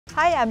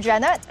Hi, I'm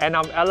Janet. And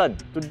I'm Alan.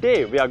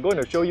 Today, we are going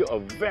to show you a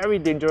very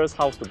dangerous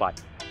house to buy.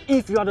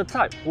 If you are the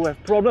type who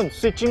have problems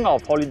switching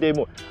out of holiday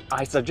mode,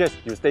 I suggest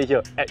you stay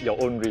here at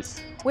your own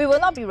risk. We will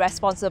not be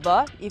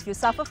responsible if you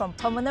suffer from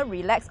permanent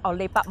relax or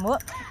lepak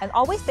mode and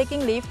always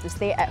taking leave to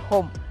stay at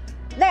home.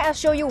 Let us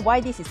show you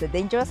why this is a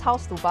dangerous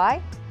house to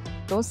buy.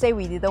 Don't say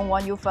we didn't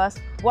warn you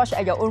first. Watch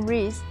at your own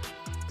risk.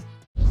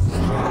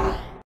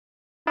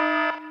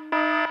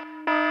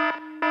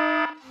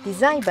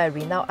 Designed by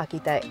renowned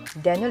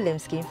architect Daniel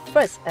Limskin's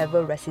first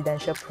ever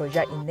residential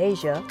project in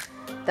Asia,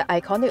 the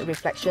iconic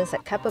reflections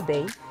at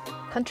KeppelBay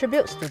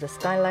contributes to the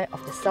skyline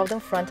of the southern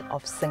front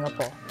of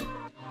Singapore.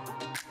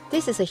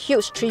 This is a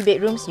huge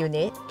 3-bedroom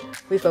unit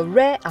with a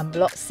rare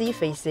unblocked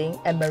sea-facing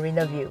and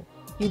marina view.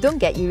 You don't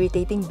get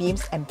irritating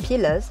beams and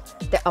pillars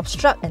that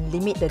obstruct and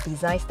limit the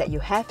designs that you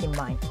have in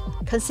mind,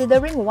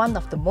 considering one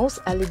of the most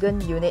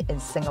elegant units in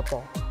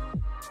Singapore.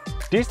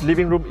 This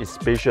living room is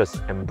spacious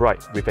and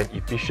bright with an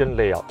efficient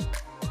layout.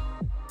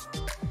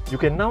 You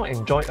can now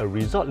enjoy a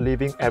resort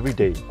living every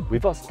day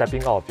without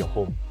stepping out of your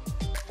home.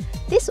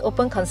 This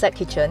open concept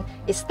kitchen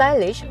is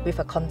stylish with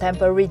a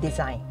contemporary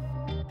design.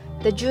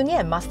 The junior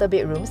and master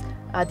bedrooms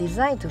are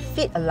designed to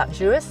fit a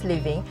luxurious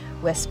living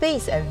where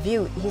space and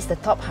view is the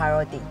top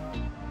priority.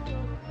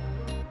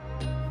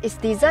 It's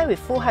designed with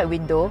full-height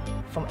window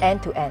from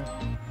end to end.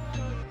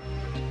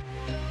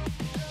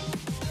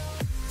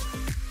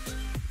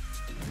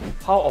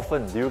 How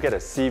often do you get a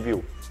sea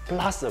view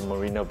plus a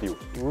marina view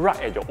right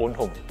at your own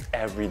home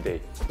every day?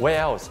 Where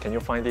else can you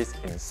find this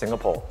in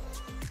Singapore?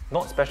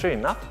 Not special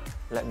enough?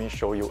 Let me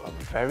show you a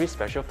very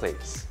special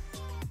place.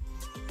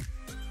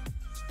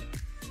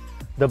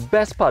 The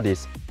best part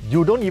is,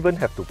 you don't even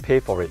have to pay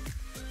for it.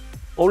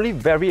 Only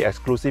very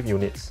exclusive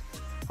units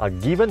are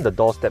given the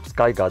doorstep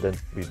sky garden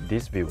with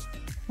this view.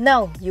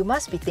 Now, you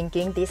must be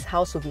thinking this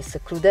house will be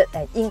secluded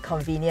and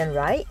inconvenient,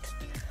 right?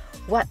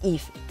 What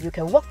if you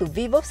can walk to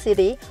Vivo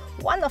City,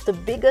 one of the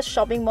biggest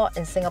shopping malls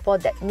in Singapore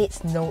that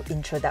needs no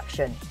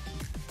introduction?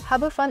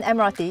 Harbourfront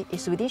MRT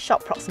is within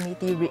short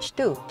proximity reach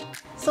too.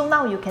 So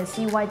now you can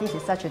see why this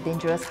is such a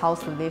dangerous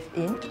house to live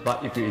in.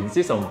 But if you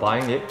insist on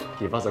buying it,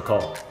 give us a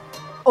call.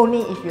 Only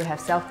if you have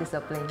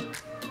self-discipline.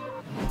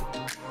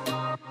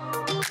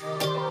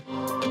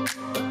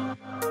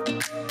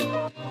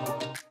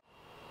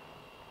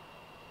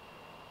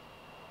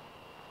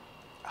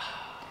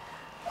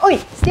 Oi,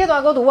 still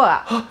don't go to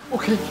work?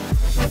 Okay.